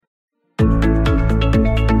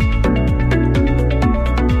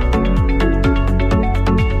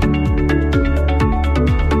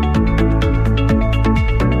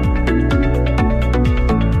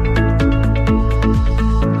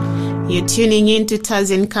tuning in to Taz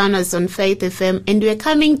Encounters on Faith FM, and we're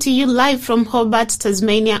coming to you live from Hobart,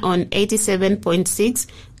 Tasmania on 87.6,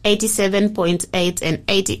 87.8 and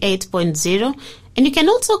 88.0. And you can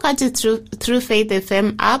also catch it through Faith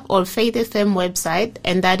FM app or Faith FM website,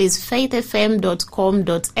 and that is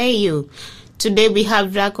faithfm.com.au. Today we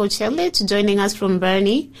have Rajko Celic joining us from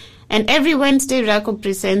Burnie. And every Wednesday, Rajko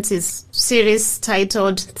presents his series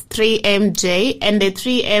titled 3MJ, and the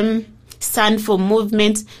 3M stand for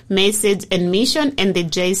movement, message, and mission, and the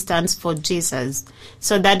J stands for Jesus.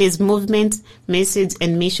 So that is movement, message,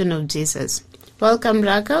 and mission of Jesus. Welcome,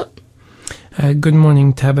 Rajko. Good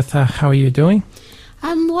morning, Tabitha. How are you doing?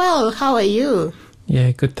 I'm well. How are you?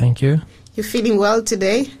 Yeah, good, thank you. You feeling well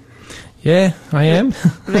today? Yeah, I am.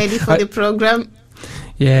 Ready for the program?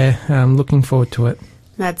 Yeah, I'm looking forward to it.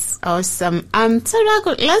 That's awesome. So,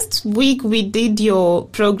 Rajko, last week we did your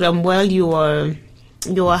program while you were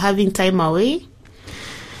having time away.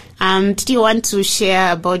 Do you want to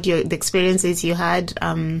share about the experiences you had?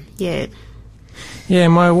 Yeah,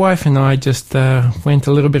 my wife and I just went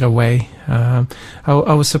a little bit away. I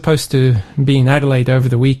was supposed to be in Adelaide over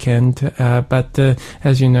the weekend, but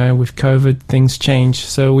as you know, with COVID, things changed.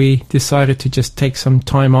 So we decided to just take some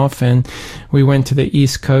time off, and we went to the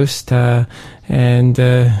East Coast. And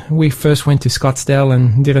we first went to Scottsdale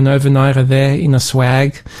and did an overnighter there in a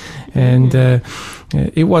swag. And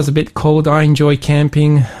it was a bit cold. I enjoy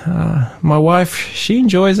camping. My wife, she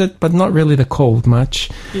enjoys it, but not really the cold much.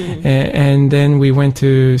 Mm-hmm. And then we went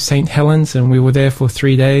to St. Helens, and we were there for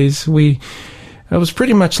 3 days. I was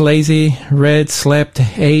pretty much lazy, read, slept,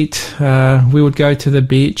 ate. We would go to the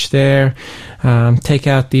beach there, take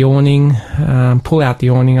out the awning, pull out the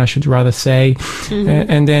awning, I should rather say,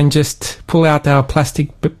 and then just pull out our plastic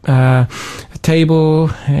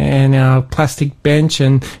table and our plastic bench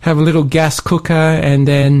and have a little gas cooker, and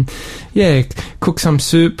then, yeah, cook some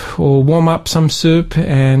soup or warm up some soup,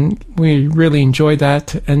 and we really enjoyed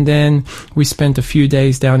that. And then we spent a few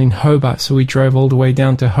days down in Hobart, so we drove all the way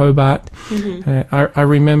down to Hobart. I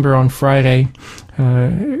remember on Friday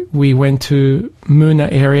we went to Moona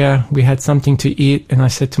area. We had something to eat, and I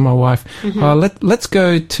said to my wife, let's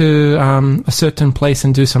go to a certain place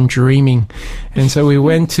and do some dreaming. And so we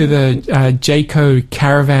went to the Jayco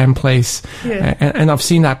caravan place, and I've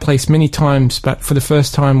seen that place many times, but for the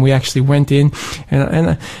first time we actually went in,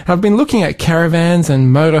 and I've been looking at caravans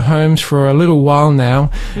and motorhomes for a little while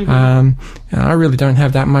now. I really don't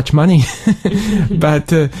have that much money,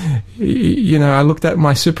 but I looked at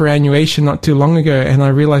my superannuation not too long ago, and I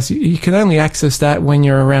realized you can only access that when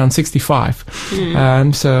you're around 65.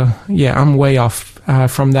 So yeah, I'm way off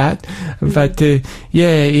from that, but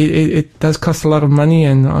it does cost a lot of money,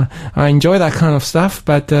 and I enjoy that kind of stuff,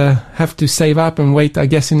 but have to save up and wait, I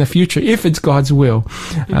guess, in the future, if it's God's will,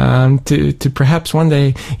 to perhaps one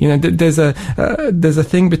day, there's a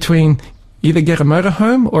thing between either get a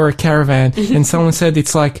motorhome or a caravan, and someone said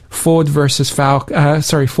it's like Ford versus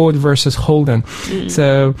Holden.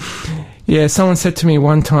 So yeah, someone said to me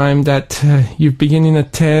one time that you begin in a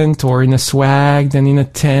tent or in a swag, then in a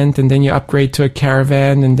tent, and then you upgrade to a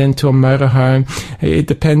caravan and then to a motorhome. It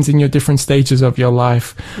depends in your different stages of your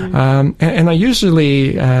life. And I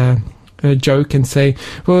usually joke and say,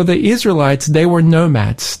 well, the Israelites, they were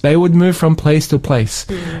nomads. They would move from place to place.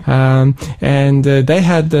 And they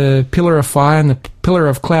had the pillar of fire and the pillar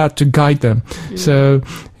of cloud to guide them. So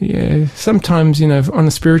yeah, sometimes, on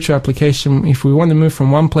a spiritual application, if we want to move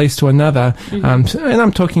from one place to another, and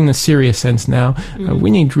I'm talking in a serious sense now,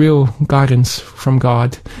 we need real guidance from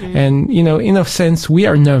God. And, in a sense, we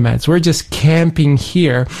are nomads. We're just camping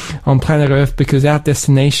here on planet Earth because our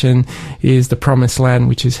destination is the promised land,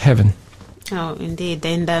 which is heaven. Oh, indeed.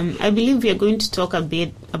 And I believe we are going to talk a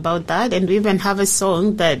bit about that. And we even have a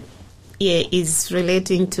song that is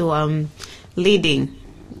relating to leading,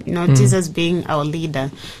 Jesus being our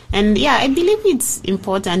leader. And I believe it's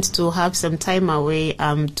important to have some time away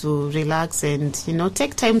to relax and,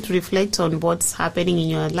 take time to reflect on what's happening in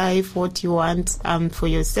your life, what you want for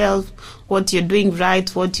yourself, what you're doing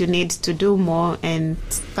right, what you need to do more, and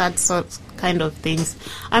that sort of kind of things.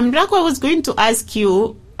 Rajko, I was going to ask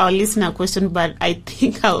you our listener question, but I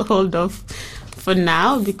think I'll hold off for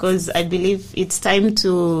now because I believe it's time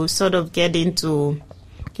to sort of get into,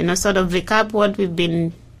 sort of recap what we've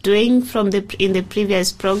been doing in the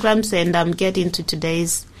previous programs and get into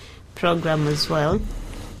today's program as well.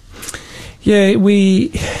 Yeah,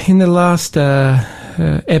 in the last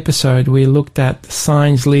episode, we looked at the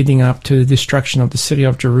signs leading up to the destruction of the city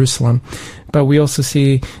of Jerusalem, but we also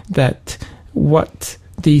see that what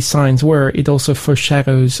these signs were, it also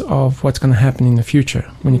foreshadows of what's going to happen in the future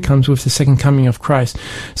when it comes with the second coming of Christ.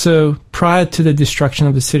 So prior to the destruction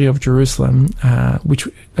of the city of Jerusalem, which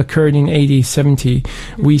occurred in AD 70,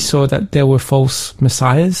 we saw that there were false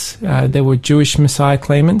messiahs. There were Jewish messiah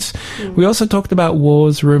claimants. We also talked about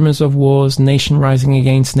wars, rumors of wars, nation rising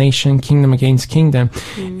against nation, kingdom against kingdom.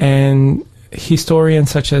 And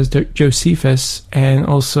historians such as Josephus and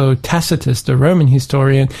also Tacitus, the Roman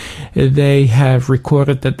historian, they have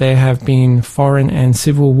recorded that there have been foreign and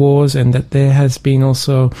civil wars and that there has been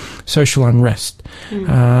also social unrest.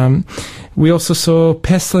 We also saw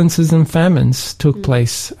pestilences and famines took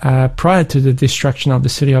place prior to the destruction of the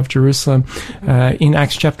city of Jerusalem. In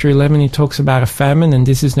Acts chapter 11, it talks about a famine, and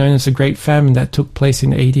this is known as the Great Famine that took place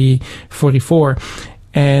in AD 44.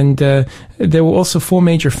 And there were also 4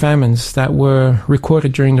 major famines that were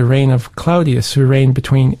recorded during the reign of Claudius, who reigned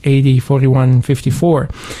between AD 41 and 54.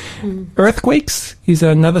 Earthquakes is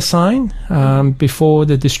another sign before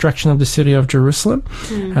the destruction of the city of Jerusalem.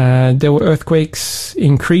 There were earthquakes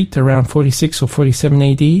in Crete around 46 or 47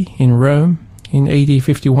 AD, in Rome in AD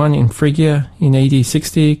 51, in Phrygia in AD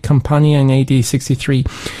 60, Campania in AD 63.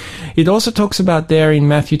 It also talks about there in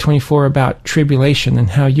Matthew 24 about tribulation and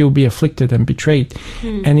how you'll be afflicted and betrayed.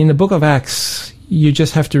 And in the book of Acts, you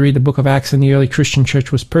just have to read the book of Acts, and the early Christian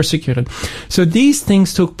church was persecuted. So these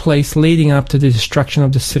things took place leading up to the destruction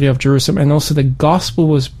of the city of Jerusalem, and also the gospel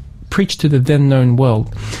was preached to the then known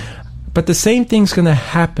world. But the same thing's going to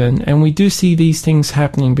happen, and we do see these things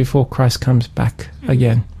happening before Christ comes back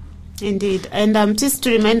again. Indeed. And just to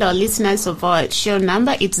remind our listeners of our show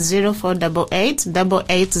number, it's 0488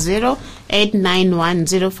 880 891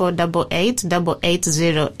 0488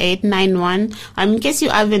 880 891. In case you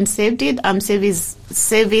haven't saved it,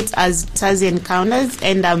 save it as Thursday Encounters,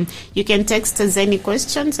 and you can text us any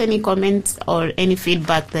questions, any comments, or any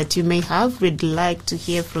feedback that you may have. We'd like to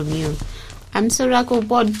hear from you. So Rajko,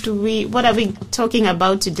 what are we talking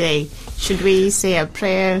about today? Should we say a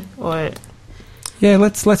prayer or? Yeah,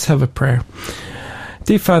 let's have a prayer.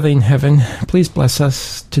 Dear Father in heaven, please bless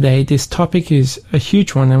us today. This topic is a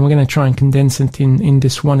huge one, and we're going to try and condense it in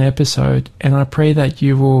this one episode. And I pray that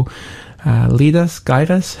you will lead us,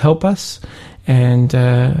 guide us, help us, and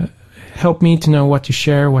help me to know what to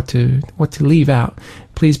share, what to leave out.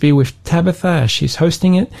 Please be with Tabitha as she's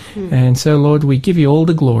hosting it. And so, Lord, we give you all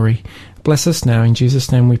the glory. Bless us now. In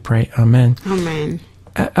Jesus' name we pray. Amen. Amen.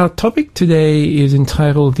 Our topic today is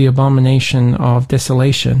entitled "The Abomination of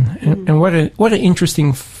Desolation," and what an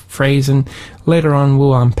interesting phrase. And later on,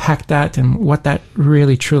 we'll unpack that and what that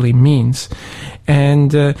really truly means.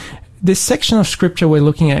 And this section of scripture we're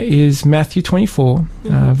looking at is Matthew 24,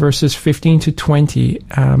 verses 15 to 20,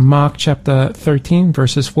 Mark chapter 13,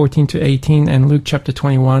 verses 14 to 18, and Luke chapter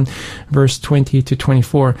 21, verse 20 to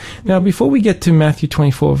 24. Now, before we get to Matthew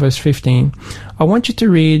 24, verse 15, I want you to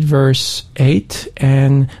read verse 8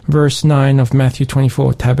 and verse 9 of Matthew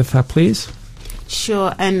 24. Tabitha, please.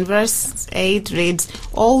 Sure. And verse 8 reads,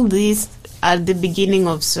 "All these are the beginning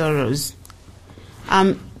of sorrows."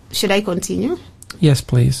 Should I continue? Yes,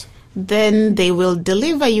 please. "Then they will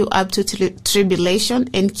deliver you up to tribulation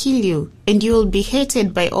and kill you, and you will be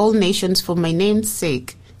hated by all nations for my name's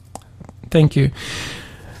sake." Thank you.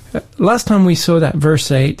 Last time we saw that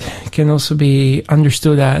verse 8 can also be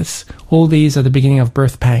understood as all these are the beginning of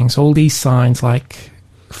birth pangs. All these signs like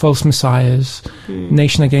false messiahs,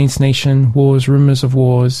 nation against nation, wars, rumors of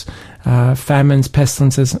wars, famines,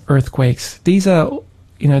 pestilences, earthquakes. These are,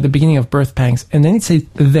 the beginning of birth pangs. And then it says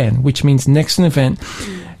then, which means next an event.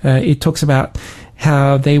 It talks about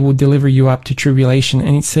how they will deliver you up to tribulation,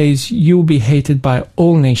 and it says you will be hated by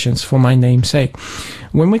all nations for my name's sake.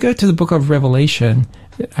 When we go to the book of Revelation,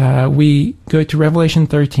 we go to Revelation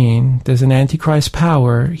 13. There's an Antichrist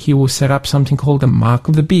power. He will set up something called the mark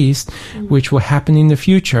of the beast, which will happen in the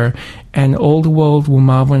future, and all the world will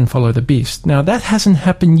marvel and follow the beast. Now, that hasn't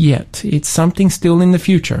happened yet. It's something still in the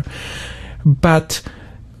future. But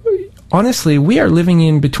honestly, we are living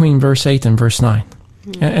in between verse 8 and verse 9.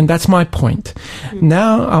 And that's my point.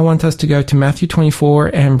 Now I want us to go to Matthew 24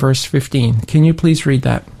 and verse 15. Can you please read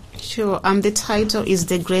that? Sure. The title is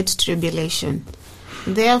The Great Tribulation.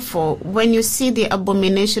 "Therefore, when you see the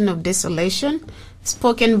abomination of desolation,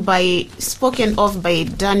 spoken of by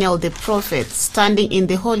Daniel the prophet, standing in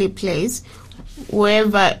the holy place,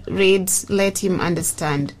 whoever reads, let him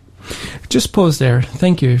understand." Just pause there.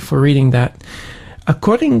 Thank you for reading that.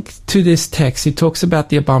 According to this text, it talks about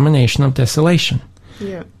the abomination of desolation.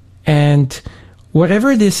 Yeah. And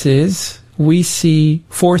whatever this is, we see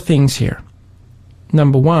 4 things here.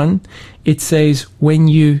 Number 1, it says, when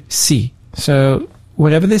you see. So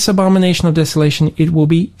whatever this abomination of desolation, it will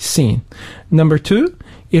be seen. Number 2,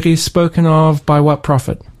 it is spoken of by what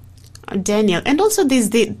prophet? Daniel. And also this,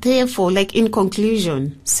 therefore, like in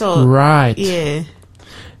conclusion. So, right. Yeah.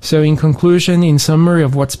 So in conclusion, in summary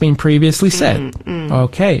of what's been previously said.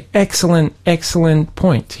 Okay, excellent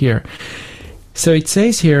point here. So it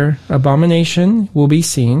says here, abomination will be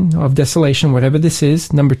seen of desolation, whatever this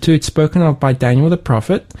is. Number 2, it's spoken of by Daniel the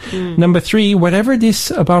prophet. Number 3, whatever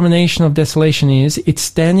this abomination of desolation is, it's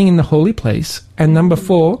standing in the holy place. And number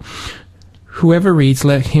 4, whoever reads,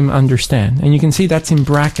 let him understand. And you can see that's in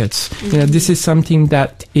brackets. You know, this is something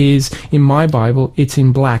that is, in my Bible, it's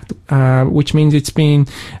in black, which means it's been,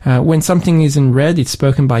 when something is in red, it's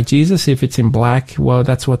spoken by Jesus. If it's in black, well,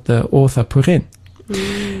 that's what the author put in.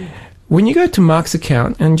 When you go to Mark's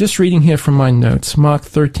account, and just reading here from my notes, Mark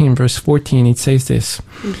 13, verse 14, it says this.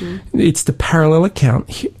 It's the parallel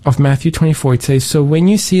account of Matthew 24. It says, so when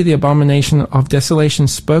you see the abomination of desolation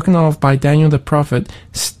spoken of by Daniel the prophet,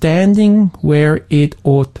 standing where it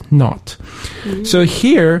ought not. So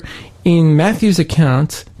here, in Matthew's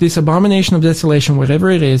account, this abomination of desolation, whatever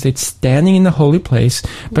it is, it's standing in the holy place.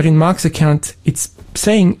 But in Mark's account, it's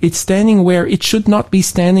saying it's standing where it should not be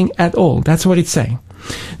standing at all. That's what it's saying.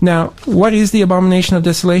 Now, what is the abomination of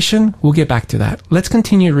desolation? We'll get back to that. Let's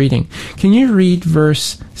continue reading. Can you read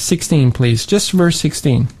verse 16, please? Just verse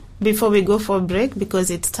 16. Before we go for a break, because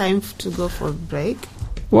it's time to go for a break.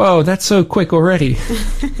 Whoa, that's so quick already.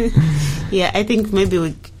 Yeah, I think maybe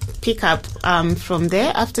we pick up from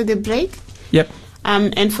there after the break. Yep.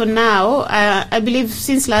 And for now, I believe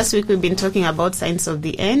since last week we've been talking about signs of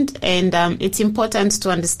the end, and it's important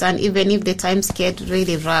to understand, even if the times get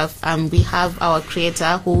really rough, we have our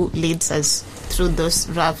Creator who leads us through those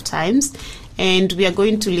rough times. And we are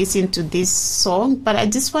going to listen to this song, but I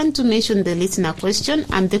just want to mention the listener question,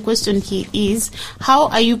 and the question here is, how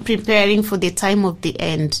are you preparing for the time of the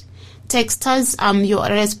end? Text us your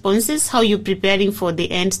responses, how you're preparing for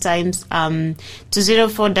the end times, to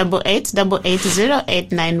 0488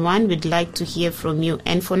 880891. We'd like to hear from you.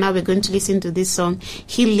 And for now, we're going to listen to this song,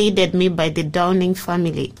 He Leaded Me by the Downing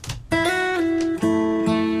Family.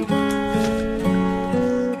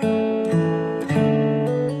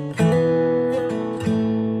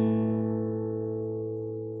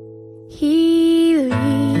 He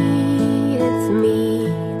leadeth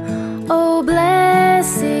me, oh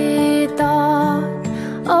blessed thought,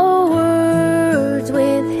 oh words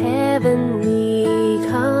with heavenly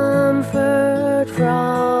comfort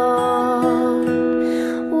fraught.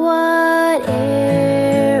 Whate'er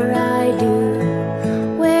I do,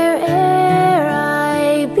 where'er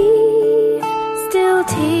I be, still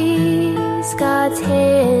 'tis God's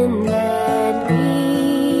hand that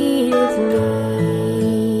leadeth me.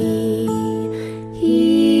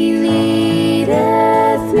 He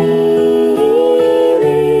leadeth me,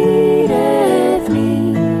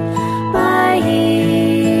 by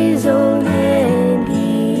His own hand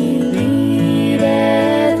He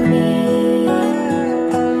leadeth me.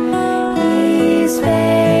 His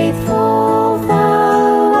faithful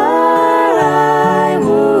follower I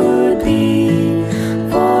would be,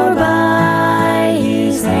 for by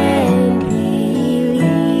His hand He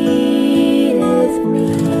leadeth me.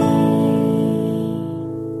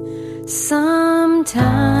 Sometimes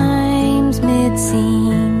mid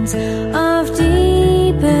scenes of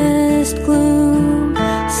deepest gloom,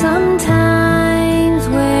 sometimes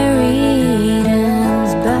where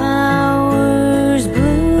Eden's bowers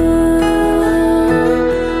bloom,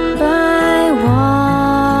 by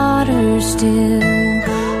waters still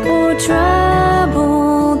or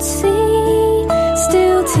troubled sea,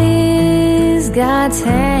 still 'tis God's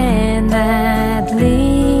hand that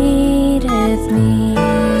leadeth me.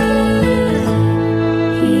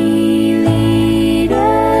 He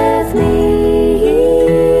leadeth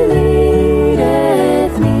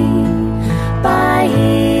me, by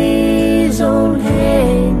His own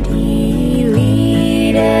hand He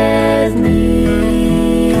leadeth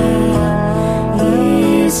me.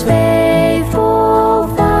 His faithful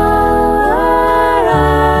follower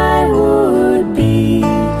I would be,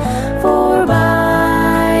 for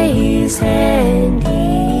by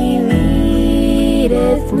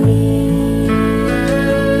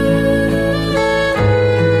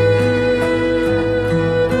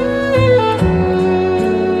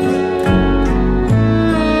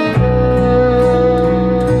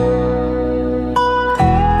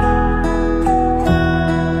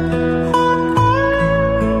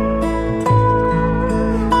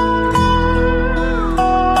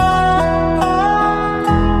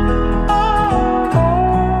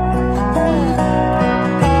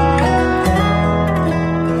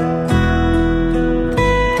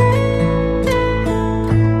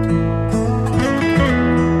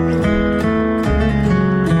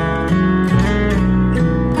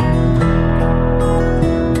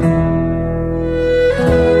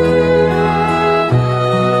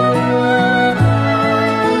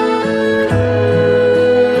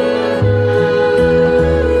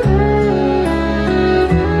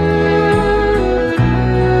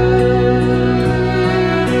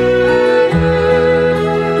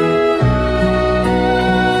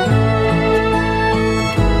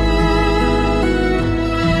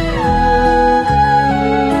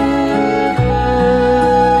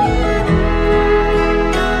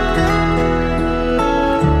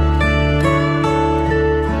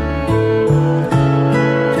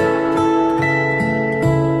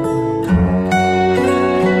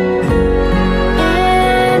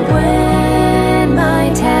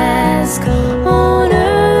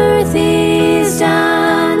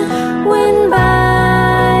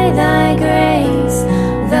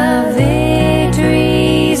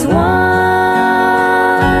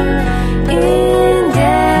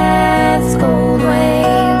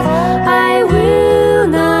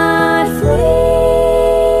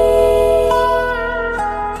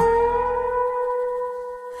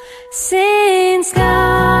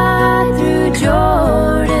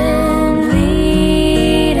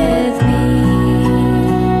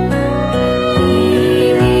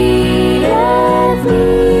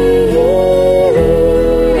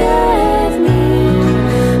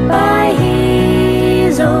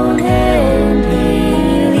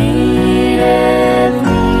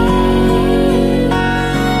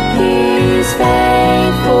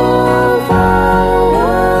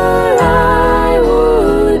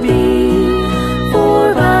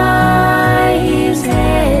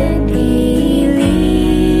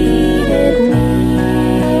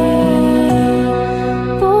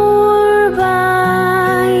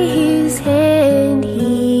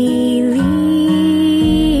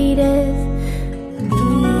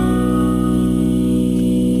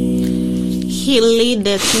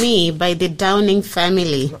Leadeth Me by the Downing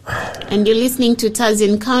Family. And you're listening to Taz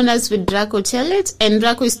Encounters with Rajko Celic, and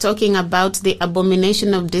Rajko is talking about the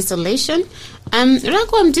Abomination of Desolation.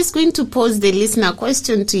 Rajko, I'm just going to pose the listener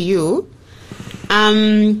question to you.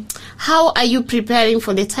 How are you preparing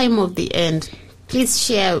for the time of the end? Please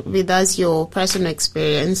share with us your personal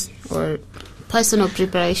experience or personal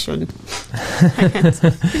preparation.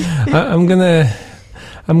 I'm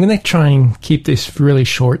gonna try and keep this really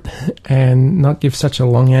short and not give such a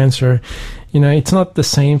long answer. It's not the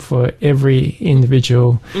same for every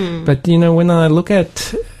individual. But, when I look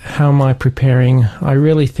at how am I preparing, I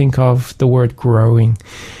really think of the word growing.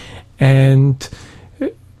 And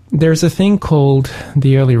there's a thing called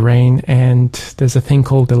the early rain, and there's a thing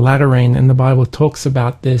called the latter rain, and the Bible talks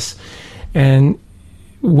about this. And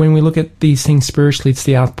when we look at these things spiritually, it's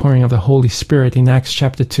the outpouring of the Holy Spirit. In Acts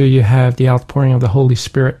chapter 2, you have the outpouring of the Holy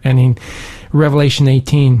Spirit. And in Revelation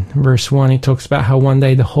 18, verse 1, it talks about how one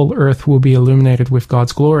day the whole earth will be illuminated with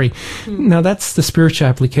God's glory. Now, that's the spiritual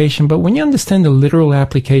application. But when you understand the literal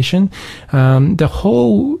application, the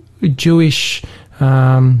whole Jewish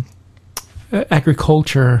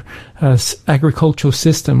agricultural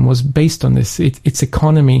system was based on this, its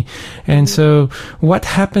economy. And so what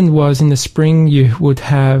happened was, in the spring you would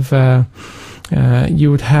have the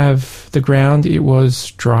ground, it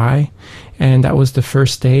was dry, and that was the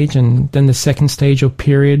first stage. And then the second stage or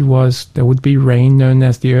period was there would be rain, known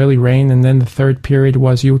as the early rain. And then the third period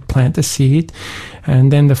was you would plant the seed.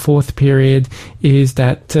 And then the fourth period is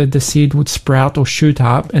that the seed would sprout or shoot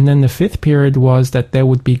up. And then the fifth period was that there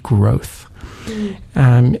would be growth.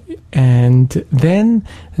 And then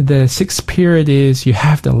the sixth period is you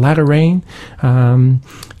have the latter rain,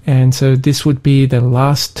 and so this would be the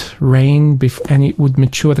last rain, and it would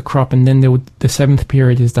mature the crop, and then the seventh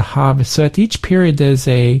period is the harvest. So at each period there's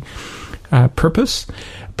a purpose,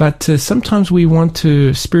 but sometimes we want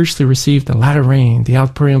to spiritually receive the latter rain, the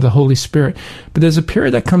outpouring of the Holy Spirit, but there's a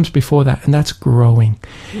period that comes before that, and that's growing.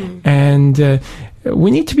 And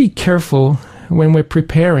we need to be careful when we're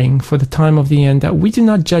preparing for the time of the end, that we do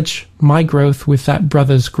not judge my growth with that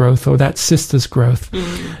brother's growth or that sister's growth.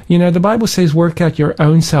 The Bible says work out your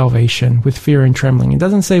own salvation with fear and trembling. It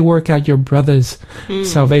doesn't say work out your brother's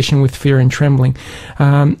salvation with fear and trembling.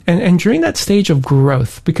 And during that stage of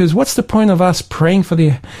growth, because what's the point of us praying for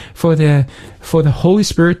the Holy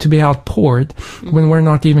Spirit to be outpoured when we're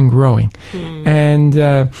not even growing?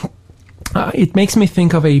 And it makes me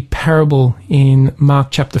think of a parable in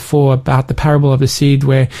Mark chapter 4 about the parable of the seed,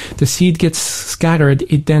 where the seed gets scattered,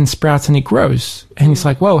 it then sprouts and it grows. And it's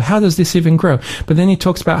like, whoa, how does this even grow? But then he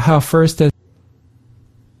talks about how first there's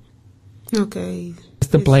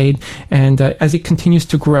the blade, and as it continues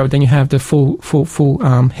to grow, then you have the full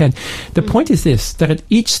head. The point is this, that at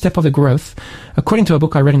each step of the growth, according to a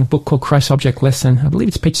book I read in a book called Christ's Object Lesson, I believe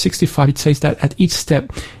it's page 65, it says that at each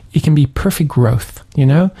step, it can be perfect growth,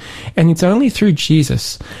 and it's only through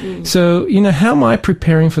Jesus. So, how am I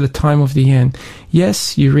preparing for the time of the end?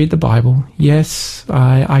 Yes, you read the Bible. Yes,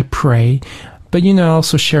 I pray, but, I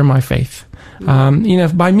also share my faith.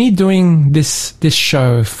 By me doing this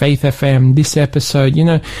show, Faith FM, this episode,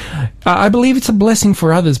 I believe it's a blessing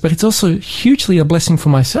for others, but it's also hugely a blessing for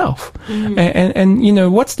myself.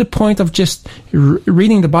 And what's the point of just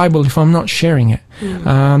reading the Bible if I'm not sharing it?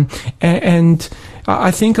 And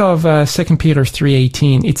I think of 2 Peter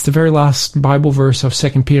 3:18. It's the very last Bible verse of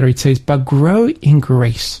 2 Peter. It says, but grow in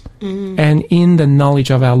grace and in the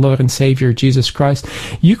knowledge of our Lord and Savior, Jesus Christ.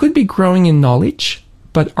 You could be growing in knowledge,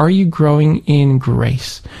 but are you growing in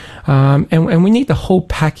grace? And we need the whole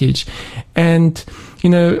package. And,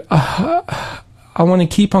 I want to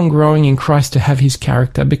keep on growing in Christ to have his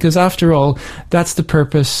character, because after all, that's the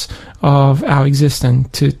purpose of our existence,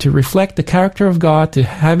 to reflect the character of God, to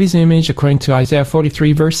have his image. According to Isaiah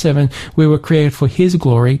 43 verse 7, we were created for his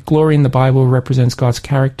glory. Glory in the Bible represents God's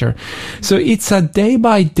character. So it's a day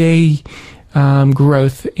by day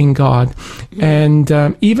growth in God. And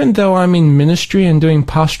even though I'm in ministry and doing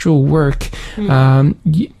pastoral work,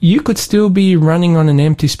 you could still be running on an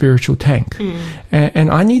empty spiritual tank.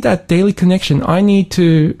 And I need that daily connection. I need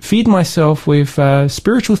to feed myself with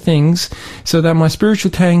spiritual things so that my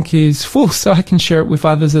spiritual tank is full, so I can share it with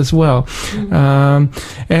others as well.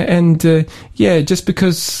 Just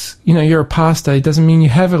because you're a pastor, it doesn't mean you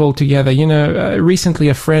have it all together. Recently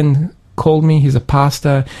a friend called me. He's a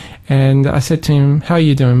pastor, and I said to him, how are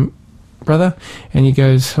you doing, brother? And he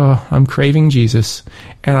goes, oh, I'm craving Jesus.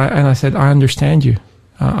 And I said, I understand you.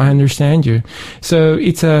 I understand you. So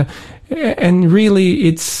it's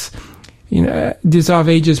Desire of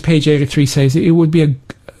Ages, page 83 says it would be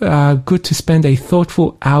good to spend a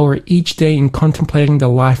thoughtful hour each day in contemplating the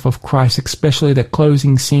life of Christ, especially the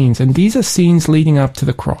closing scenes. And these are scenes leading up to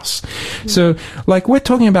the cross. So, like, we're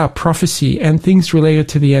talking about prophecy and things related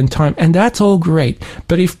to the end time, and that's all great.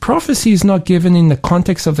 But if prophecy is not given in the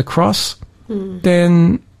context of the cross,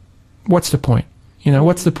 then what's the point?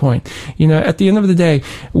 What's the point? At the end of the day,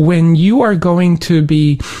 when you are going to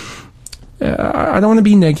be, I don't want to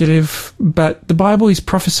be negative, but the Bible is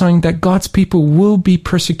prophesying that God's people will be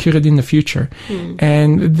persecuted in the future.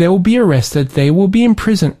 And they will be arrested. They will be in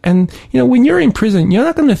prison. And, when you're in prison, you're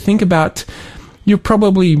not going to think about, you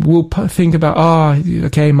probably will think about,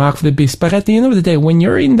 okay, mark for the beast. But at the end of the day, when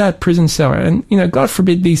you're in that prison cell, and, God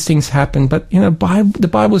forbid these things happen, but, the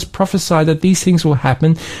Bible is prophesied that these things will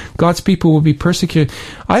happen. God's people will be persecuted.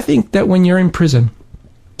 I think that when you're in prison,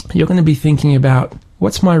 you're going to be thinking about,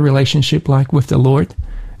 what's my relationship like with the Lord?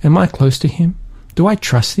 Am I close to Him? Do I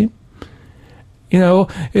trust Him?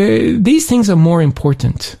 These things are more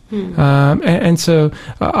important. And so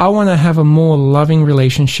I want to have a more loving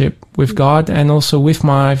relationship with God and also with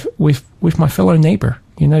my fellow neighbor.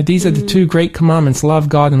 These are the two great commandments: love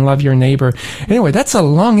God and love your neighbor. Anyway, that's a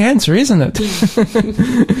long answer, isn't it?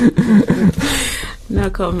 No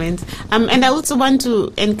comment. And I also want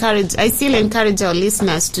to encourage our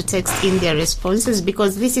listeners to text in their responses,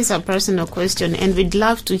 because this is a personal question and we'd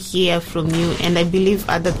love to hear from you. And I believe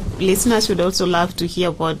other listeners would also love to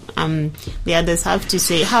hear what the others have to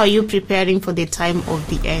say. How are you preparing for the time of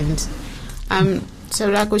the end? So,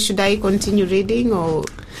 Rajko, should I continue reading or...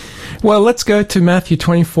 Well, let's go to Matthew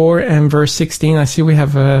 24 and verse 16. I see we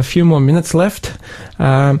have a few more minutes left.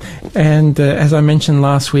 As I mentioned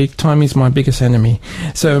last week, time is my biggest enemy.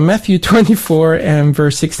 So Matthew 24 and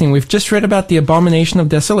verse 16. We've just read about the abomination of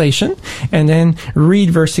desolation, and then read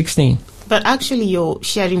verse 16. But actually, your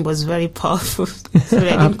sharing was very powerful. Sorry,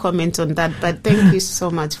 I didn't comment on that, but thank you so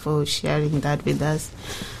much for sharing that with us.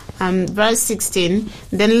 Verse 16.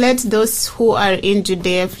 Then let those who are in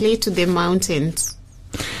Judea flee to the mountains.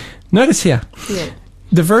 Notice here,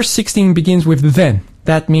 the verse 16 begins with then.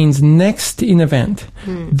 That means next in event.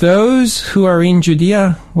 Those who are in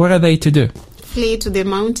Judea, what are they to do? Flee to the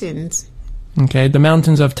mountains. Okay, the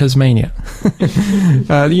mountains of Tasmania.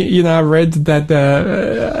 I read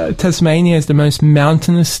that Tasmania is the most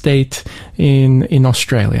mountainous state in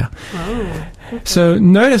Australia. Oh, okay. So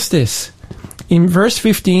notice this. In verse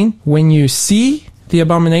 15, when you see the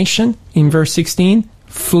abomination, in verse 16,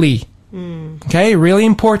 flee. Okay, really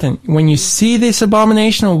important. When you see this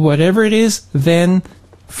abomination or whatever it is, then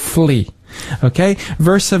flee. Okay,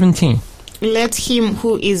 verse 17. Let him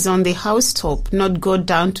who is on the housetop not go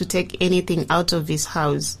down to take anything out of his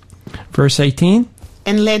house. Verse 18.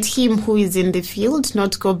 And let him who is in the field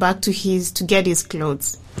not go back to get his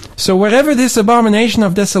clothes. So whatever this abomination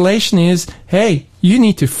of desolation is, hey, you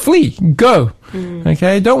need to flee. Go.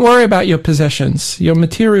 Okay? Don't worry about your possessions, your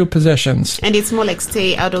material possessions. And it's more like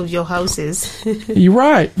stay out of your houses. You're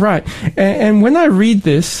right. And when I read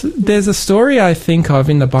this, there's a story I think of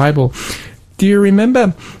in the Bible. Do you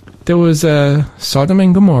remember there was Sodom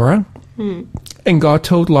and Gomorrah, and God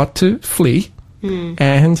told Lot to flee.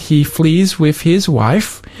 And he flees with his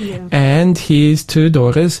wife and his two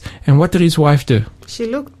daughters. And what did his wife do? She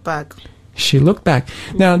looked back.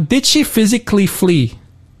 Now, did she physically flee?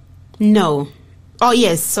 No. Oh,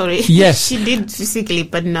 yes, sorry. Yes. She did physically,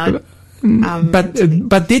 but not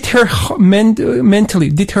but did her mentally,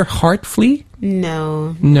 did her heart flee?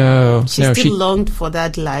 No. She longed for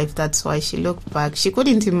that life. That's why she looked back. She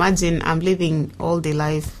couldn't imagine I'm living all the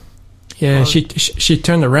life. Yeah, she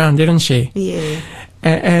turned around, didn't she? Yeah.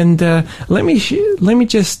 And let me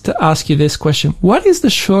just ask you this question: what is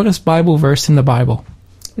the shortest Bible verse in the Bible?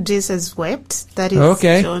 Jesus wept. That is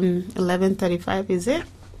John 11:35. Is it?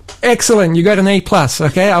 Excellent. You got an A+.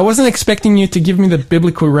 Okay, I wasn't expecting you to give me the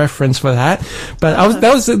biblical reference for that, but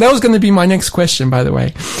that was going to be my next question, by the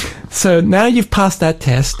way. So now you've passed that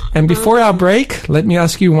test, and before our break, let me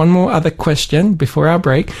ask you one more other question before our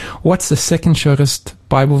break. What's the second shortest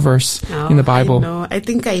Bible verse in the Bible? I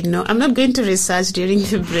think I know. I'm not going to research during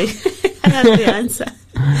the break. I have the answer.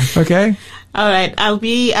 Okay. All right.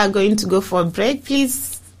 We are going to go for a break.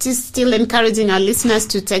 Please, just still encouraging our listeners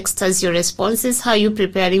to text us your responses. How are you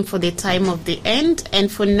preparing for the time of the end? And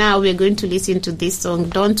for now, we're going to listen to this song,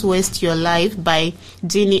 Don't Waste Your Life by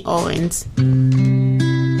Ginny Owens.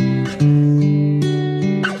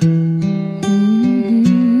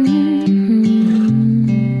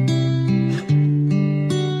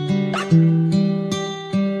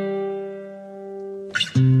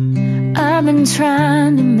 I've been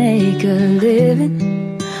trying to make a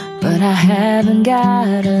living, but I haven't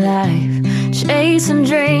got a life. chasing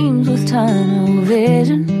dreams with tunnel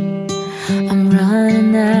vision. I'm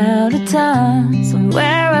running out of time.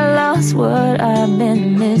 Somewhere I lost what I've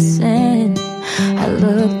been missing. I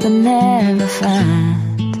look but never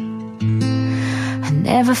find. I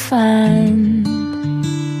never find.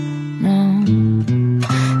 No.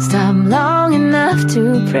 Stop long enough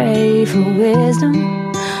to pray for wisdom,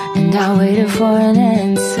 and I waited for an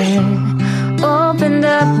answer. Opened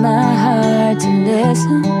up my heart to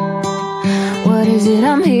listen. What is it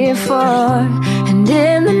I'm here for? And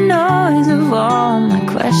in the noise of all my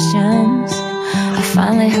questions, I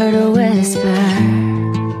finally heard a whisper,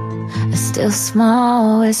 a still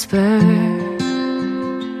small whisper.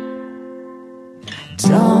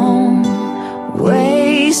 Don't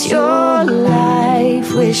waste your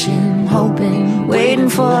life wishing, hoping, waiting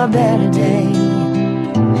for a better day.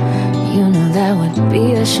 You know that would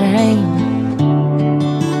be a shame.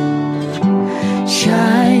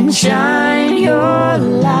 Shine, shine your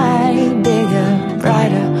light bigger,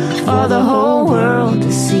 brighter, for the whole world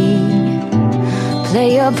to see.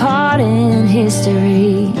 Play your part in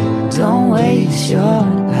history. Don't waste your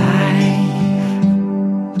life.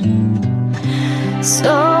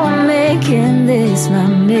 So I'm making this my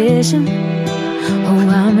mission. Oh,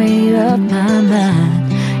 I made up my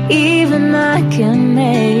mind. Even I can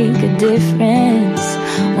make a difference,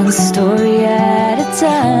 one story at a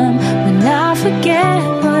time. When I forget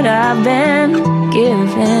what I've been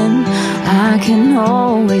given, I can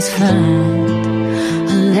always find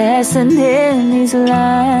a lesson in these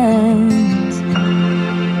lines.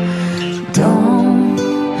 Don't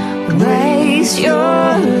waste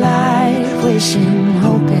your life wishing,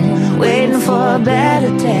 hoping, waiting for a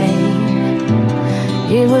better day.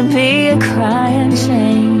 It would be a crying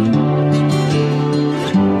shame.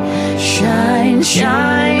 Shine,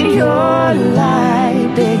 shine your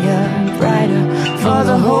light bigger, brighter, for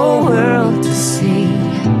the whole world to see.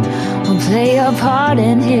 We'll play your part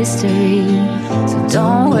in history, so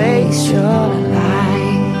don't waste your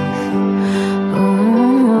life.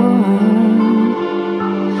 Ooh,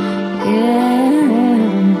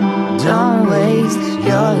 yeah. Don't waste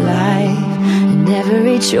your life in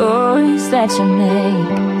every choice that you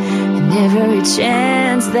make, in every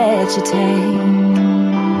chance that you take.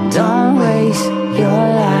 Don't waste your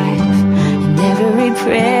life in every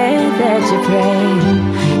prayer that you pray,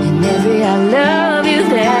 in every I love you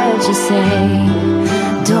that you say.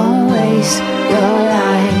 Don't waste your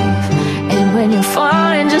life. And when you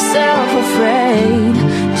find yourself afraid,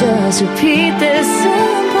 just repeat this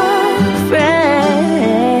simple phrase.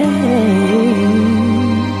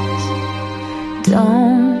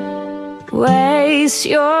 Don't waste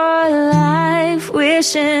your life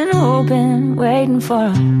wishing, hoping, waiting for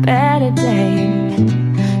a better day.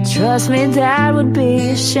 Trust me, that would be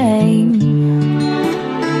a shame.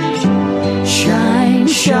 Shine,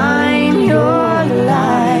 shine your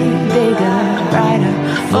light bigger, brighter,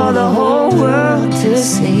 for the whole world to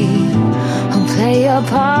see. And play your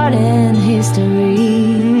part in history.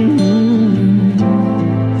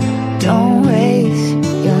 Don't waste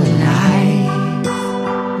your life.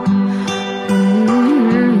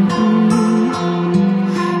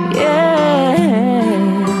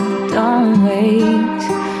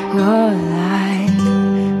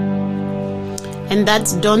 And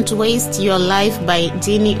that's Don't Waste Your Life by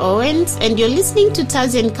Jeannie Owens. And you're listening to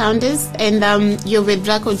Taz Encounters, and you're with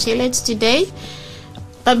Rajko Celic today.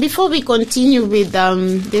 But before we continue with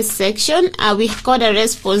this section, we got a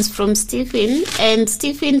response from Stephen. And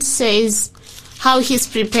Stephen says how he's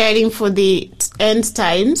preparing for the end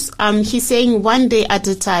times. He's saying one day at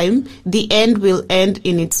a time, the end will end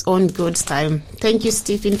in its own good time. Thank you,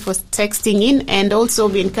 Stephen, for texting in. And also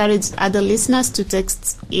we encourage other listeners to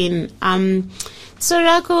text in. So,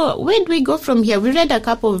 Rajko, where do we go from here? We read a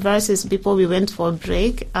couple of verses before we went for a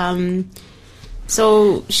break.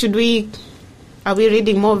 So, are we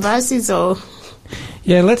reading more verses or?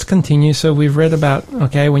 Yeah, let's continue. So we've read about,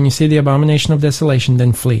 when you see the abomination of desolation,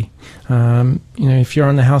 then flee. If you're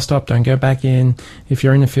on the housetop, don't go back in. If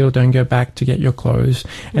you're in the field, don't go back to get your clothes.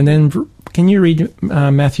 And then, can you read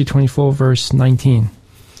Matthew 24, verse 19?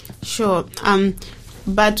 Sure.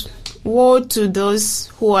 But woe to those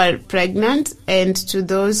who are pregnant and to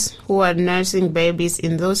those who are nursing babies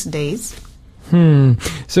in those days.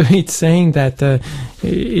 So it's saying that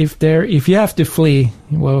if you have to flee,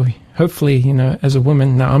 well, hopefully, as a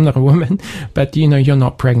woman, now I'm not a woman, but you're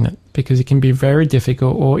not pregnant, because it can be very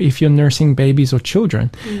difficult. Or if you're nursing babies or children,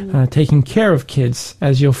 taking care of kids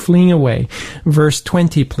as you're fleeing away. Verse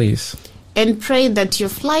 20, please. And pray that your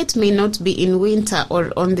flight may not be in winter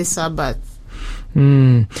or on the Sabbath.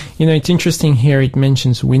 It's interesting here. It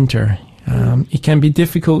mentions winter. It can be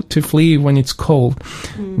difficult to flee when it's cold.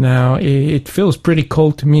 Now, it feels pretty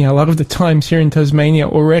cold to me a lot of the times here in Tasmania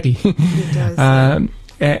already. It does.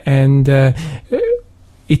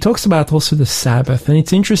 It talks about also the Sabbath. And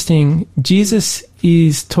it's interesting, Jesus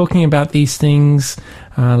is talking about these things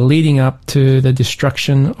leading up to the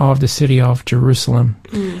destruction of the city of Jerusalem.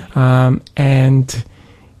 And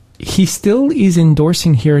he still is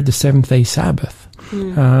endorsing here the seventh-day Sabbath.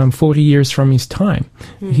 40 years from his time.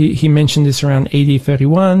 He mentioned this around AD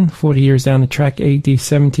 31. 40 years down the track, AD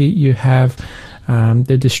 70, you have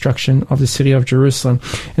the destruction of the city of Jerusalem.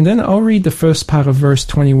 And then I'll read the first part of verse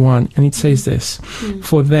 21, and it says this.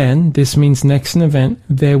 For then, this means next in event,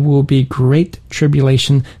 there will be great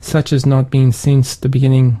tribulation, such as not been since the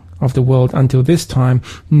beginning of the world until this time,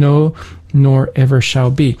 no, nor ever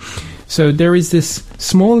shall be. So there is this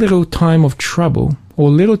small little time of trouble, or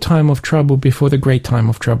little time of trouble before the great time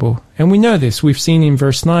of trouble. And we know this. We've seen in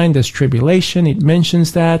verse 9, there's tribulation. It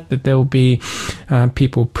mentions that there will be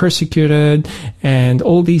people persecuted and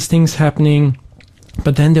all these things happening.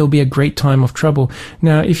 But then there will be a great time of trouble.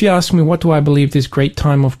 Now, if you ask me, what do I believe this great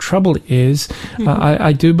time of trouble is?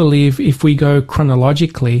 I do believe if we go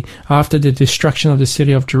chronologically, after the destruction of the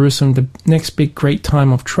city of Jerusalem, the next big great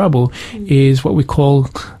time of trouble is what we call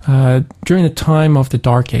during the time of the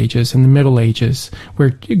Dark Ages and the Middle Ages,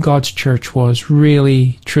 where God's church was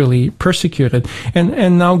really, truly persecuted.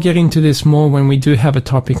 And I'll get into this more when we do have a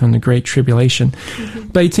topic on the Great Tribulation.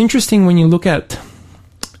 But it's interesting when you look at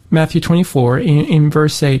Matthew 24, in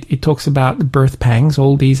verse 8, it talks about the birth pangs.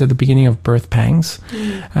 All these are the beginning of birth pangs.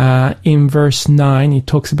 In verse 9, it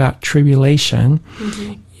talks about tribulation.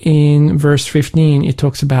 In verse 15, it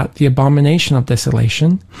talks about the abomination of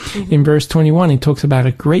desolation. In verse 21, it talks about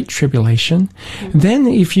a great tribulation. Then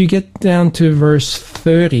if you get down to verse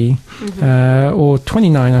 30, or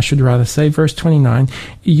 29, I should rather say, verse 29,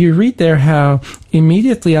 you read there how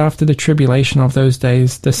immediately after the tribulation of those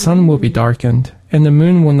days, the sun will be darkened, and the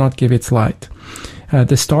moon will not give its light.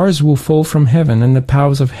 The stars will fall from heaven, and the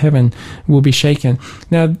powers of heaven will be shaken.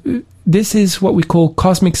 Now, this is what we call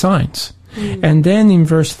cosmic signs. And then in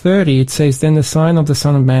verse 30, it says, then the sign of the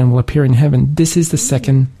Son of Man will appear in heaven. This is the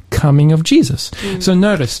second coming of Jesus. So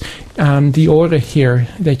notice the order here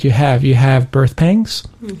that you have birth pangs,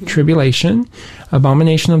 tribulation,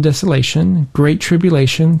 abomination of desolation, great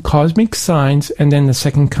tribulation, cosmic signs, and then the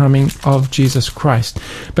second coming of Jesus Christ.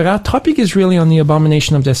 But our topic is really on the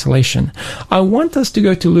abomination of desolation. I want us to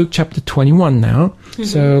go to Luke chapter 21 now.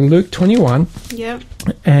 So Luke 21. Yep.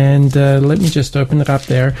 And let me just open it up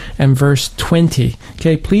there. And verse 20.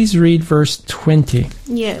 Okay, please read verse 20.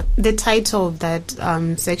 Yeah, the title of that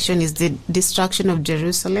section is The Destruction of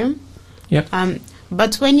Jerusalem. Yep.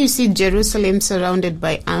 But when you see Jerusalem surrounded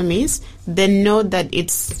by armies, then know that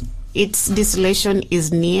its desolation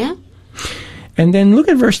is near. And then look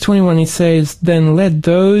at verse 21. It says, then let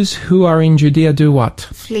those who are in Judea do what?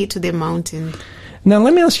 Flee to the mountain. Now,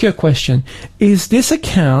 let me ask you a question. Is this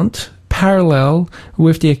account parallel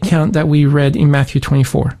with the account that we read in Matthew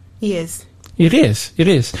 24? Yes. It is.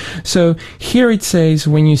 So here it says,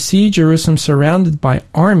 when you see Jerusalem surrounded by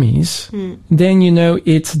armies, then you know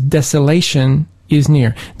its desolation is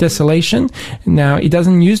near. Desolation, now it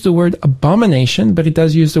doesn't use the word abomination, but it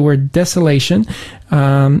does use the word desolation.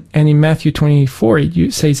 And in Matthew 24,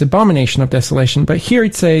 it says abomination of desolation. But here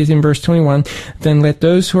it says in verse 21, then let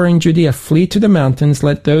those who are in Judea flee to the mountains,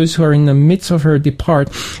 let those who are in the midst of her depart,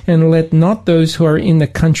 and let not those who are in the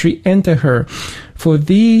country enter her. For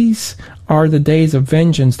these are the days of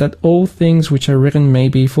vengeance, that all things which are written may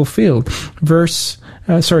be fulfilled. Verse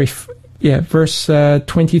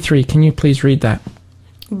 23. Can you please read that?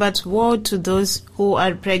 But woe to those who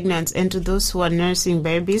are pregnant and to those who are nursing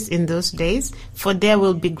babies in those days, for there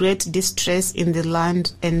will be great distress in the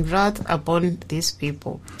land and wrath upon these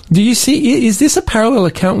people. Do you see, is this a parallel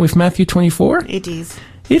account with Matthew 24? It is.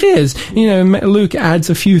 It is. You know, Luke adds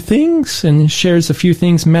a few things and shares a few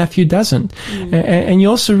things Matthew doesn't. And you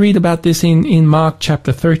also read about this in Mark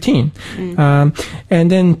chapter 13. And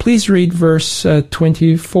then please read verse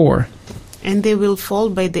 24. And they will fall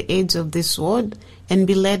by the edge of the sword and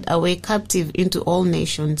be led away captive into all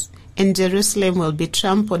nations. And Jerusalem will be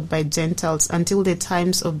trampled by Gentiles until the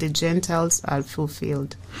times of the Gentiles are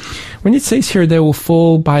fulfilled. When it says here they will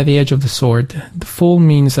fall by the edge of the sword, the fall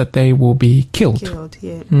means that they will be killed.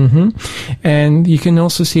 Yeah. And you can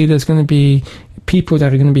also see there's going to be people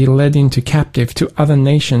that are going to be led into captive to other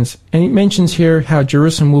nations. And it mentions here how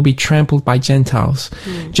Jerusalem will be trampled by Gentiles.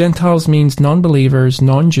 Gentiles means non-believers,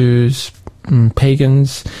 non-Jews,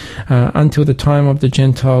 pagans, until the time of the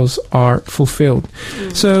Gentiles are fulfilled.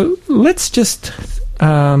 So let's just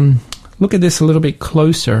look at this a little bit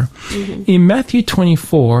closer. In Matthew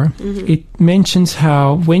 24, it mentions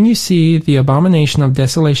how when you see the abomination of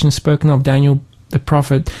desolation spoken of Daniel the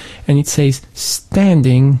prophet, and it says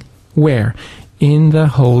standing where? In the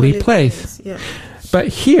holy place. Yeah. But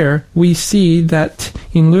here we see that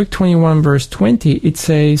in Luke 21 verse 20, it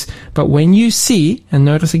says, but when you see, and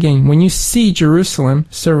notice again, when you see Jerusalem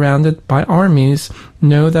surrounded by armies,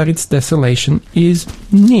 know that its desolation is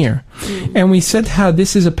near. And we said how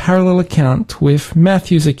this is a parallel account with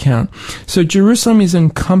Matthew's account. So Jerusalem is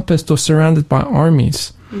encompassed or surrounded by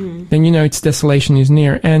armies. Then you know its desolation is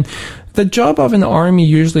near. And the job of an army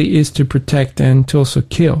usually is to protect and to also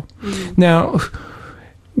kill. Now,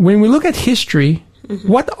 when we look at history,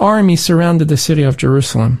 what army surrounded the city of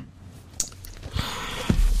Jerusalem?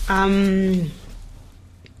 I'm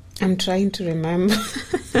trying to remember.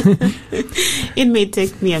 It may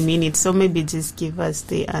take me a minute, so maybe just give us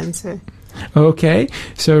the answer. Okay,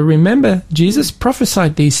 so remember, Jesus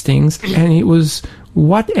prophesied these things, and it was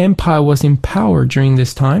what empire was in power during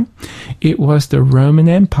this time? It was the Roman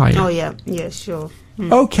Empire. Oh, yeah, sure.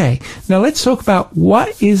 Okay, now let's talk about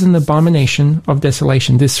what is an abomination of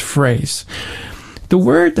desolation, this phrase. The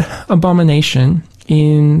word abomination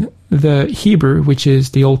in the Hebrew, which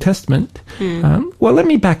is the Old Testament, well, let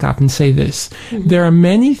me back up and say this. There are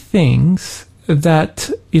many things that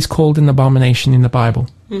is called an abomination in the Bible.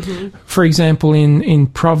 For example, in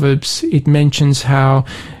Proverbs, it mentions how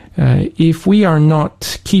if we are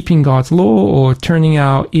not keeping God's law or turning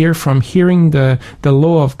our ear from hearing the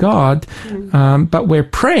law of God, but we're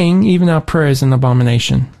praying, even our prayer is an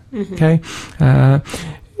abomination. Okay?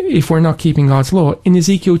 If we're not keeping God's law. In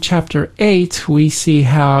Ezekiel chapter 8, we see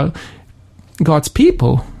how God's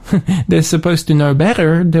people, they're supposed to know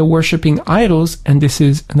better. They're worshipping idols, and this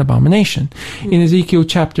is an abomination. In Ezekiel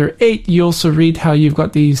chapter 8, you also read how you've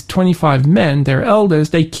got these 25 men, they're elders,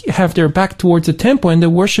 they have their back towards the temple, and they're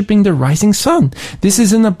worshipping the rising sun. This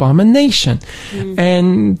is an abomination.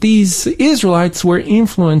 And these Israelites were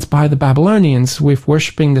influenced by the Babylonians with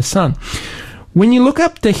worshipping the sun. When you look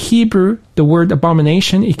up the Hebrew, the word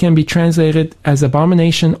abomination, it can be translated as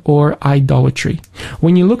abomination or idolatry.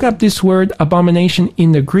 When you look up this word abomination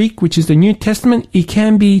in the Greek, which is the New Testament, it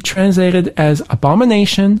can be translated as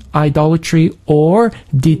abomination, idolatry, or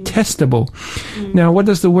detestable. Now, what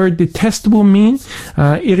does the word detestable mean?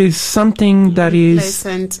 It is something that is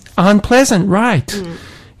unpleasant, right?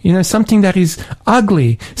 You know, something that is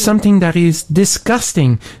ugly, something that is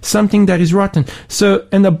disgusting, something that is rotten. So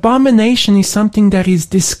an abomination is something that is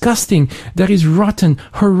disgusting, that is rotten,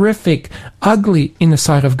 horrific, ugly in the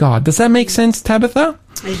sight of God. Does that make sense, Tabitha?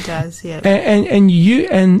 It does, yeah. And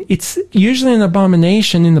it's usually an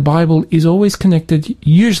abomination in the Bible is always connected,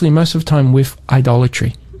 usually most of the time, with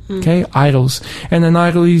idolatry. Okay, idols. And an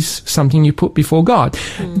idol is something you put before God.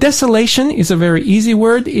 Desolation is a very easy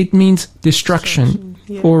word. It means destruction.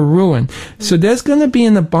 Or ruin. So there's going to be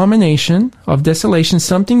an abomination of desolation,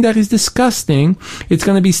 something that is disgusting. It's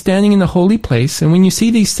going to be standing in the holy place. And when you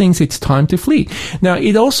see these things, it's time to flee. Now,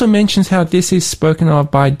 it also mentions how this is spoken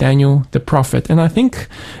of by Daniel the prophet. And I think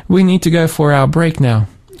we need to go for our break now.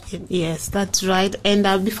 Yes, that's right. And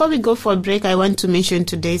before we go for a break, I want to mention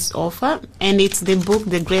today's offer. And it's the book,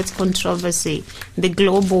 The Great Controversy, The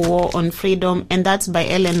Global War on Freedom. And that's by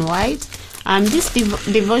Ellen White. This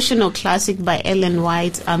devotional classic by Ellen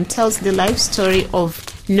White tells the life story of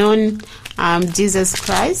known Jesus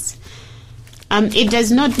Christ. It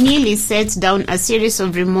does not merely set down a series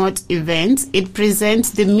of remote events. It presents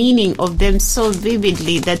the meaning of them so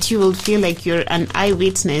vividly that you will feel like you're an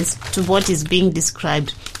eyewitness to what is being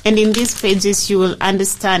described. And in these pages, you will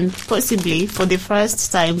understand, possibly for the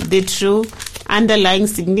first time, the true underlying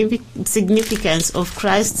significance of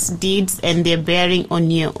Christ's deeds and their bearing on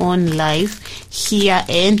your own life here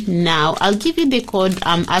and now. I'll give you the code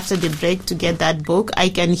after the break to get that book. I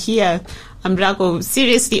can hear Rajko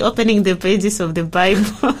seriously opening the pages of the Bible.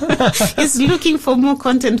 He's looking for more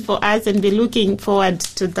content for us, and we're looking forward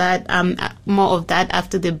to that, more of that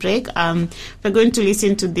after the break. We're going to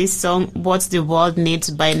listen to this song, What the World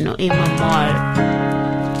Needs by Noema Moore.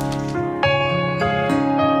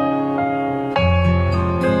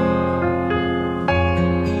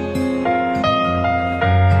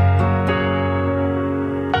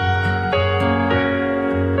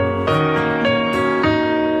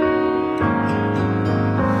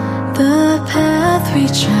 We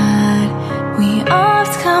tried, we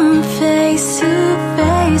oft come face to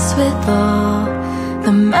face with all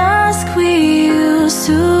the mask we use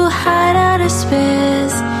to hide our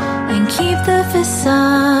despairs and keep the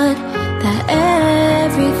facade that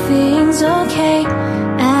everything's okay.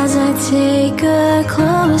 As I take a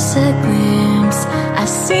closer glimpse, I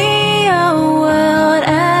see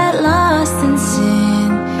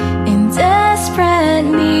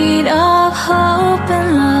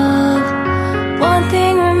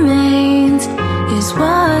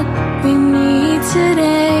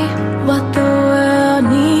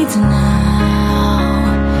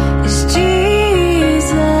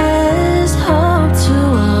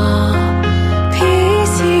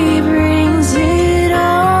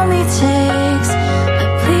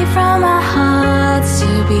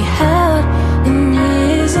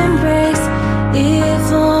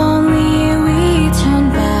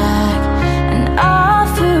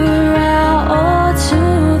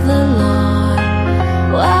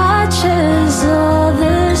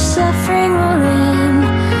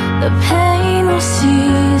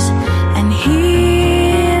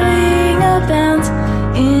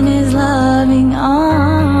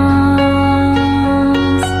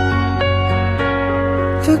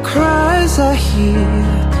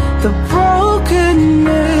The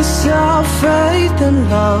brokenness of faith and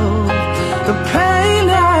love, the pain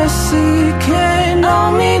I see can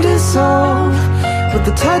only dissolve with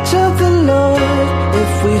the touch of the Lord.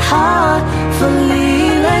 If we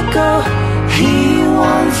heartfully let go, He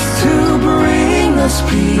wants to bring us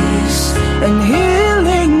peace and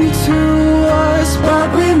healing to us,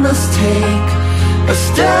 but we must take a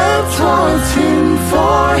step towards Him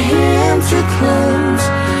for Him to cleanse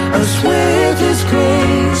us with His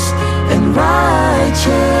grace and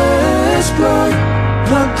righteous blood.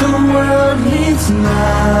 What the world needs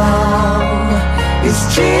now is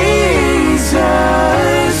Jesus,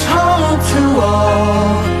 hope to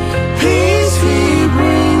all. Peace He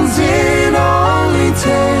brings, it only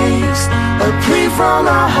takes a plea from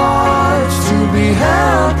our hearts to be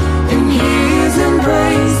held in His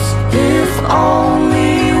embrace. If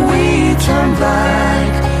only we turn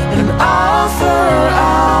back and offer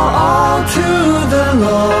our all to the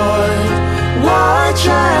Lord, watch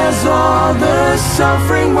as all the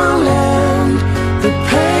suffering will end, the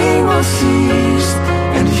pain will cease,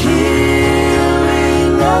 and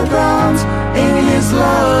healing abounds in His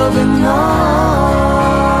loving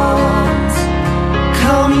arms.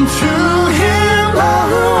 Come to Him, all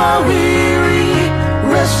who are weary,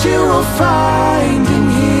 rest you will find in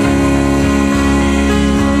Him.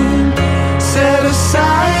 Set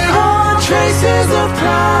aside all traces of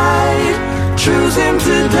pride, choose Him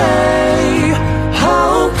today.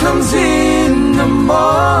 Hope comes in the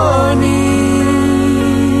morning.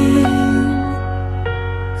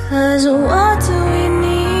 'Cause what do we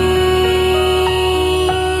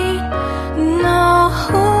need? No,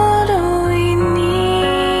 who do we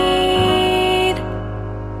need?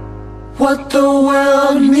 What the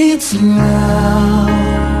world needs now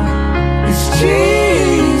is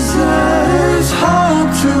Jesus,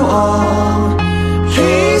 hope to all.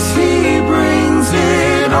 Peace He brings,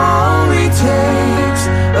 it only takes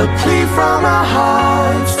a plea from our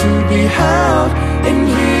hearts to be held in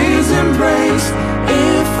His embrace.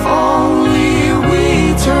 If only we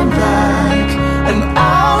turn back and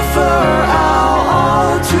offer our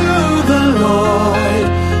all to the Lord,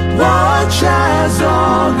 watch as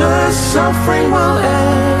all the suffering will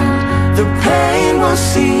end, the pain will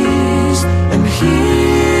cease, and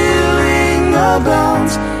healing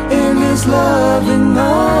abounds in His loving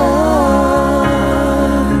arms.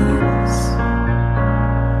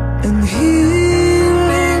 And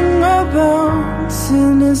healing abounds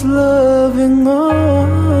in His loving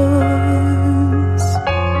arms.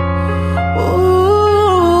 Ooh.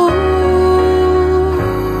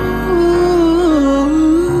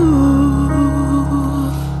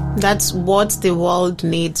 That's What the World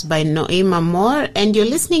Needs by Noema Moore. And you're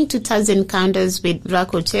listening to Taz Encounters with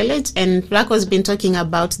Rajko Celic. And Rajko's been talking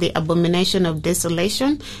about the Abomination of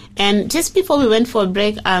Desolation. And just before we went for a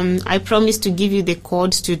break, I promised to give you the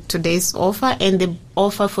code to today's offer. And the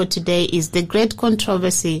offer for today is The Great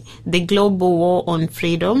Controversy, the Global War on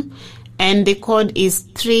Freedom. And the code is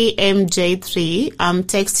 3MJ3.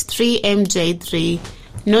 Text 3MJ3.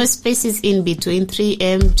 No spaces in between.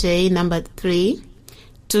 3MJ number 3.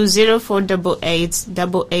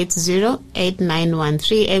 20488880891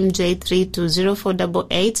 3MJ3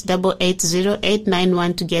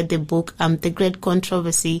 20488880891 to get the book The Great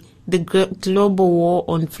Controversy, the Global War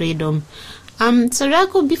on Freedom. So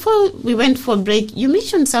Rajko, before we went for break, you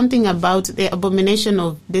mentioned something about the Abomination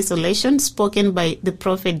of Desolation spoken by the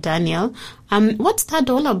prophet Daniel. What's that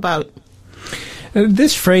all about?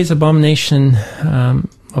 This phrase, abomination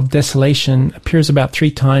of desolation, appears about 3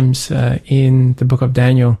 times in the book of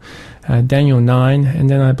Daniel. Daniel 9, and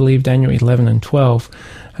then I believe Daniel 11 and 12.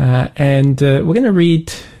 And we're going to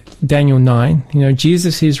read Daniel 9. You know,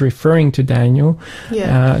 Jesus is referring to Daniel,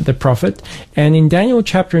 the prophet. And in Daniel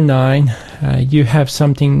chapter 9, you have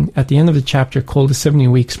something at the end of the chapter called the 70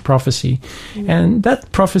 weeks prophecy. And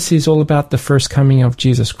that prophecy is all about the first coming of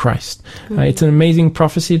Jesus Christ. It's an amazing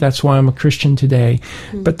prophecy. That's why I'm a Christian today.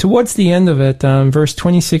 But towards the end of it, verse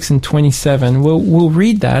 26 and 27, we'll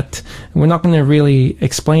read that. We're not going to really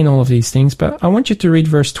explain all of these things, but I want you to read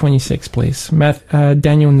verse 26, please.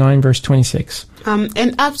 Daniel 9, verse 26.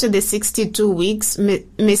 And after the 62 weeks,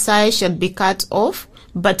 Messiah shall be cut off,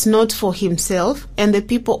 but not for himself, and the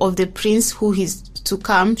people of the prince who is to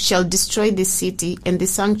come shall destroy the city and the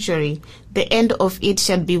sanctuary. The end of it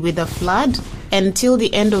shall be with a flood, and till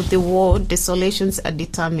the end of the war, desolations are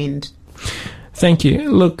determined. Thank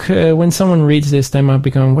you. Look, when someone reads this, they might be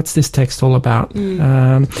going, what's this text all about?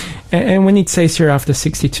 And when it says here after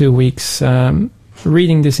 62 weeks,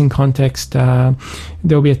 reading this in context,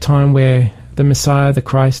 there'll be a time where the Messiah, the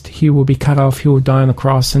Christ, he will be cut off, he will die on the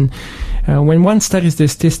cross. And when one studies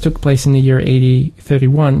this took place in the year AD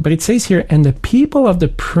 31. But it says here, and the people of the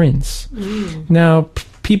prince. Now,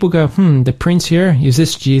 people go, the prince here, is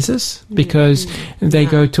this Jesus? Because they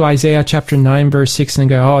go to Isaiah chapter 9, verse 6, and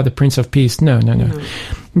go, oh, the Prince of Peace. No.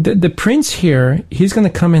 The prince here, he's going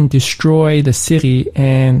to come and destroy the city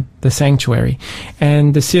and the sanctuary.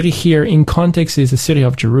 And the city here, in context, is the city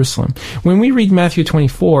of Jerusalem. When we read Matthew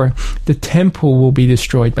 24, the temple will be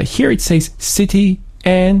destroyed. But here it says city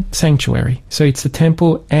and sanctuary. So it's the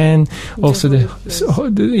temple and also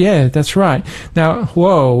yeah, that's right. Now,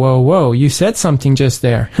 whoa. You said something just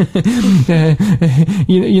there.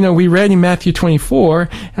 We read in Matthew 24,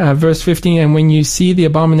 verse 15, and when you see the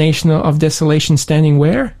abomination of desolation standing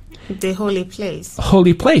where? The holy place.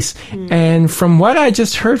 Holy place. And from what I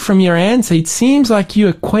just heard from your answer, it seems like you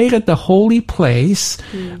equated the holy place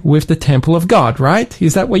with the temple of God, right?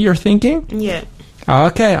 Is that what you're thinking? Yeah.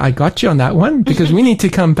 Okay, I got you on that one, because we need to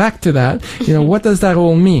come back to that. What does that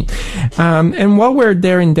all mean? And while we're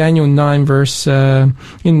there in Daniel 9, verse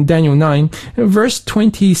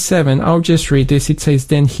 27, I'll just read this. It says,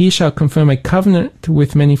 then he shall confirm a covenant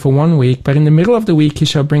with many for 1 week, but in the middle of the week he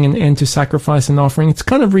shall bring an end to sacrifice and offering. It's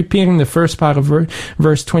kind of repeating the first part of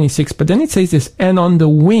verse 26, but then it says this, and on the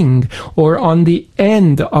wing, or on the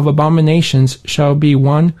end of abominations, shall be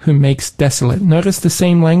one who makes desolate. Notice the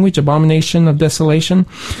same language, abomination of desolation,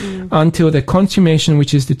 until the consummation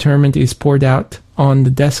which is determined is poured out on the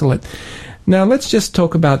desolate. Now let's just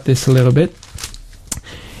talk about this a little bit.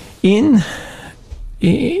 In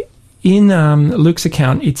Luke's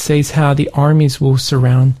account, it says how the armies will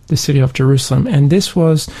surround the city of Jerusalem, and this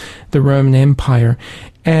was the Roman Empire.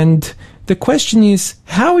 And the question is,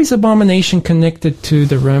 how is abomination connected to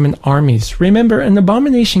the Roman armies? Remember, an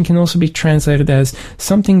abomination can also be translated as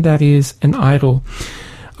something that is an idol.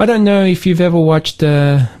 I don't know if you've ever watched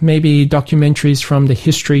maybe documentaries from the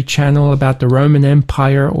History Channel about the Roman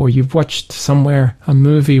Empire, or you've watched somewhere a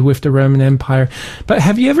movie with the Roman Empire. But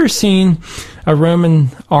have you ever seen a Roman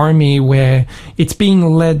army where it's being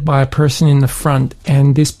led by a person in the front,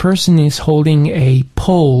 and this person is holding a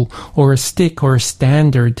pole or a stick or a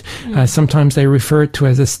standard? Sometimes they refer to it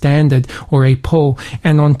as a standard or a pole.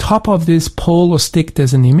 And on top of this pole or stick,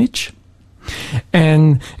 there's an image.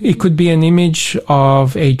 And it could be an image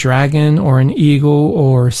of a dragon or an eagle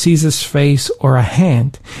or Caesar's face or a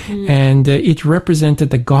hand. And it represented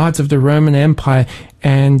the gods of the Roman Empire.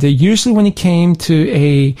 And usually when it came to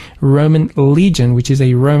a Roman legion, which is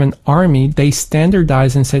a Roman army, they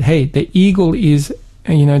standardized and said, hey, the eagle is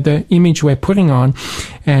the image we're putting on,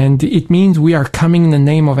 and it means we are coming in the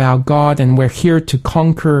name of our God, and we're here to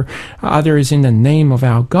conquer others in the name of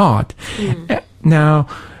our God. Now,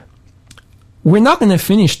 we're not going to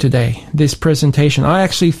finish today, this presentation. I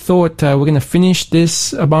actually thought we're going to finish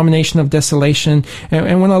this Abomination of Desolation.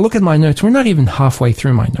 And when I look at my notes, we're not even halfway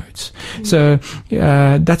through my notes. So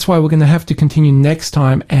that's why we're going to have to continue next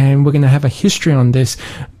time, and we're going to have a history on this.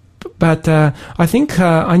 But I think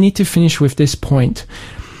I need to finish with this point.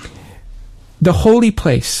 The holy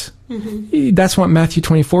place. That's what Matthew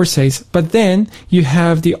 24 says. But then you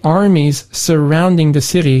have the armies surrounding the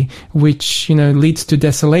city, which, leads to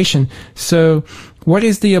desolation. So what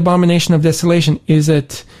is the abomination of desolation? Is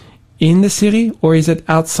it in the city, or is it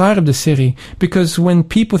outside of the city? Because when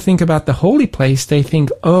people think about the holy place, they think,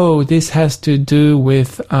 oh, this has to do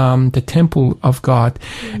with the temple of God.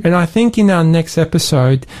 And I think in our next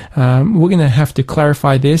episode, we're going to have to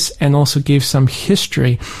clarify this and also give some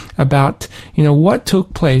history about, what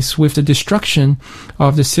took place with the destruction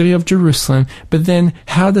of the city of Jerusalem. But then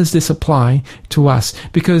how does this apply to us?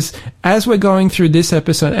 Because as we're going through this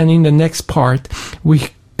episode and in the next part, we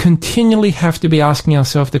continually have to be asking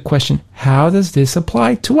ourselves the question, how does this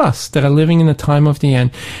apply to us that are living in the time of the end?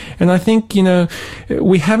 And I think,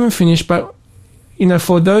 we haven't finished, but,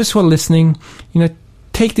 for those who are listening,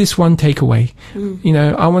 take this one takeaway.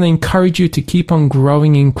 I want to encourage you to keep on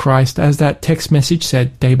growing in Christ, as that text message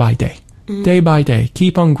said, day by day. Day by day.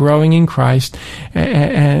 Keep on growing in Christ,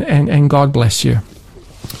 and God bless you.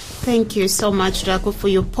 Thank you so much, Rajko, for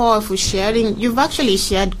your powerful sharing. You've actually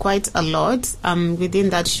shared quite a lot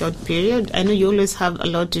within that short period. I know you always have a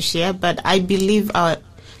lot to share, but I believe our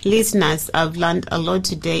listeners have learned a lot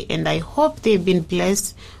today, and I hope they've been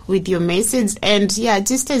blessed with your message. And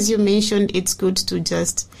just as you mentioned, it's good to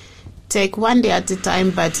just take one day at a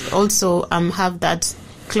time, but also have that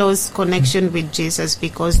close connection with Jesus,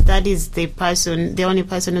 because that is the only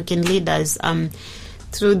person who can lead us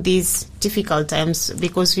through these difficult times,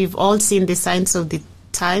 because we've all seen the signs of the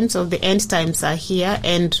times, of the end times are here,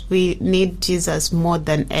 and we need Jesus more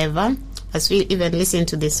than ever as we even listen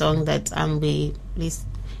to the song that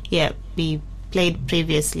we played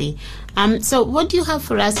previously. So what do you have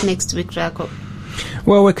for us next week, Rajko?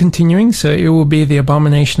 Well, we're continuing, so it will be the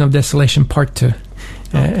Abomination of Desolation Part 2.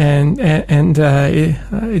 And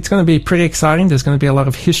it's going to be pretty exciting. There's going to be a lot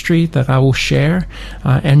of history that I will share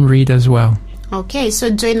and read as well. Okay, so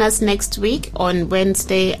join us next week on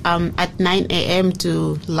Wednesday at 9 a.m.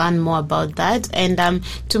 to learn more about that. And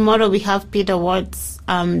tomorrow we have Peter Watts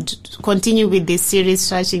continue with this series,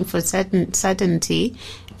 Searching for Certainty.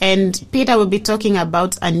 And Peter will be talking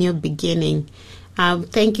about a new beginning.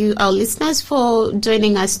 Thank you, our listeners, for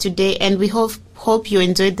joining us today. And we hope you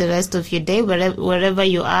enjoyed the rest of your day, wherever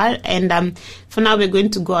you are. And for now, we're going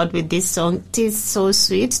to go out with this song, "'Tis So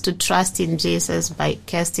Sweet to Trust in Jesus" by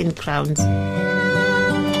Casting Crowns.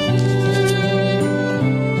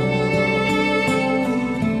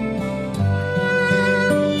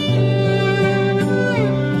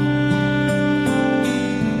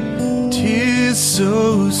 "'Tis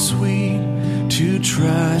so sweet to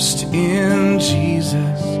trust in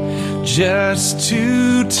Jesus, just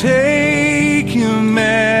to take him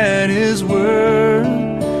at his word,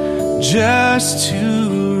 just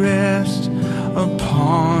to rest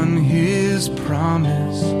upon his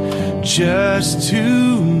promise, just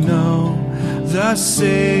to know thus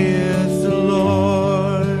saith the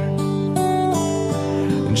Lord.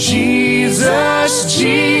 Jesus,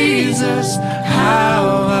 Jesus,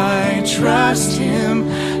 how I trust him,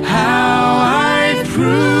 how I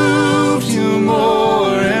proved him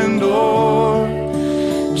o'er and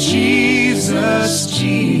o'er. Jesus,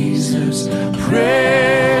 Jesus,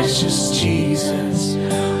 precious Jesus,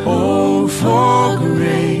 oh, for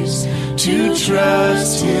grace to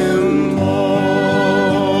trust him more.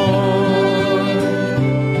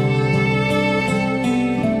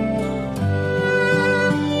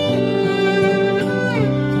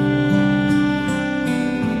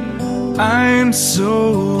 I'm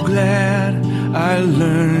so glad I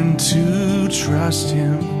learned to trust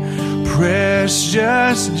him.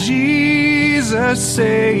 Precious Jesus,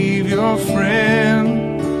 Savior,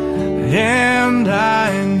 friend. And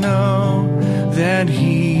I know that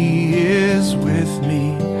he is with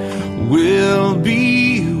me, will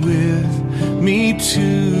be with me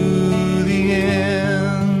to the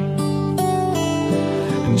end.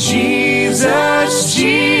 Jesus,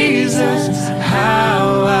 Jesus,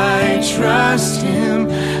 how I trust him,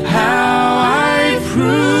 how I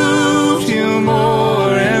proved him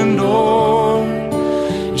o'er and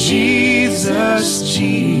o'er. Jesus,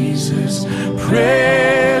 Jesus,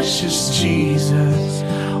 precious Jesus,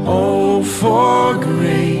 oh, for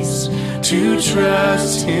grace to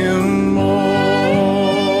trust him more.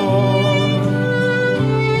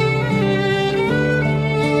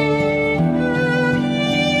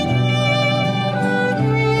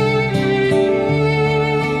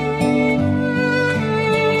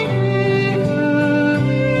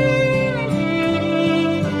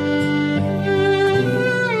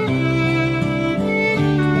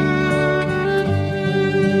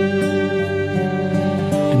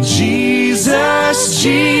 Jesus,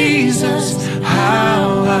 Jesus,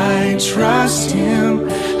 how I trust him,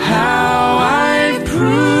 how I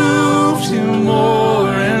proved him o'er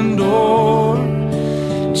and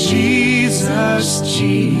o'er. Jesus,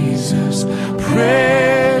 Jesus,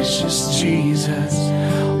 precious Jesus,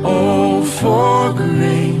 oh, for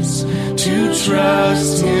grace to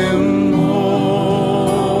trust him